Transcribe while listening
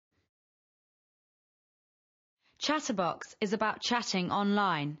Chatterbox is about chatting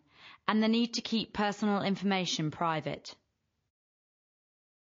online and the need to keep personal information private.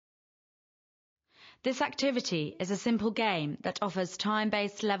 This activity is a simple game that offers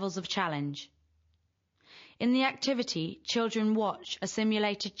time-based levels of challenge. In the activity, children watch a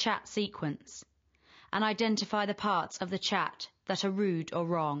simulated chat sequence and identify the parts of the chat that are rude or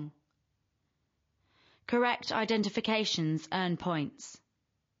wrong. Correct identifications earn points.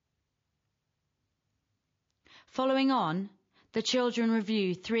 Following on, the children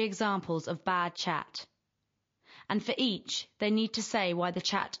review 3 examples of bad chat, and for each they need to say why the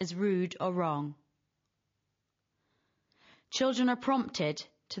chat is rude or wrong. Children are prompted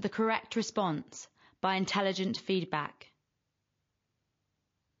to the correct response by intelligent feedback.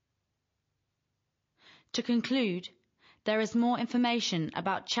 To conclude, there is more information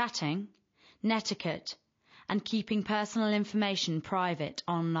about chatting, netiquette, and keeping personal information private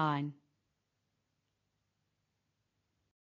online.